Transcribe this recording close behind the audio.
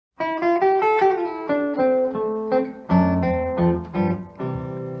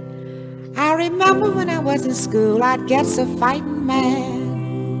remember when I was in school, I'd get so fighting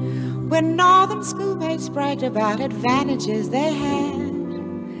mad when northern schoolmates bragged about advantages they had.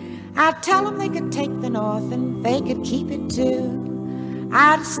 I'd tell them they could take the north and they could keep it too.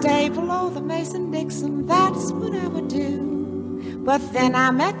 I'd stay below the Mason-Dixon, that's what I would do. But then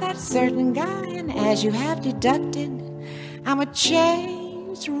I met that certain guy, and as you have deducted, I'm a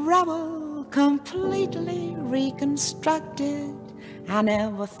changed rebel, completely reconstructed. I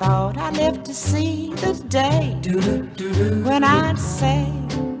never thought I'd live to see the day when I'd say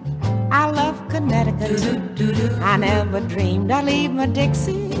I love Connecticut. I never dreamed I'd leave my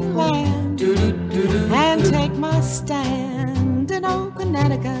Dixieland and take my stand in old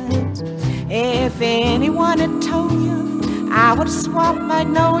Connecticut. If anyone had told you I would swap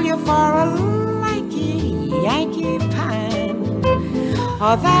Magnolia for a lanky Yankee pine,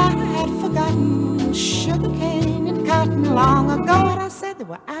 or that I had forgotten sugarcane and cotton long ago, and I said they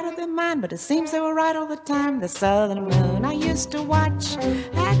were out of their mind, but it seems they were right all the time. The southern moon I used to watch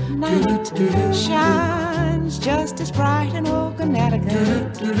at night shines just as bright in old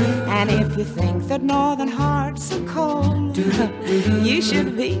Connecticut. And if you think that northern hearts are cold, you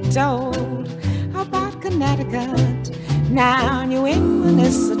should be told about Connecticut. Now New England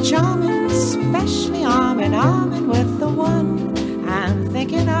is so charming, especially arm in arm with the one I'm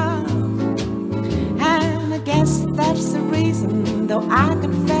thinking of. And I guess that's the reason, though I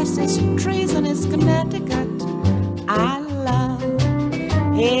confess it's treason, is Connecticut I love.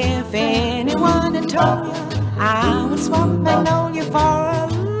 If anyone had told you I would swap Magnolia for a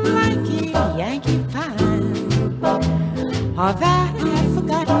lanky Yankee pine, or that I had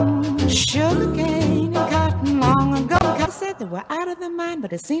forgotten sugarcane and cotton long ago, I said they were out of their mind,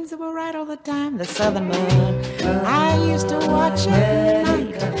 but it seems they were right all the time. The southern moon I used to watch at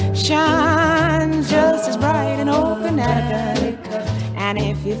night shines just as bright in old Connecticut. And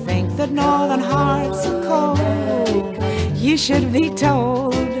if you think that northern hearts are cold, you should be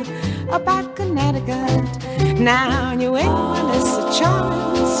told about Connecticut. Now New England is so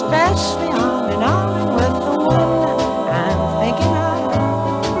charming, especially arm in arm with the one I'm thinking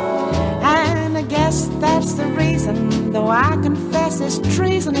of. And I guess that's the reason, though I confess it's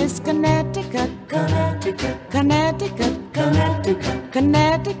treason, is Connecticut, Connecticut, Connecticut, Connecticut,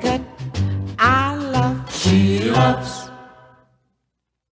 Connecticut I love. She loves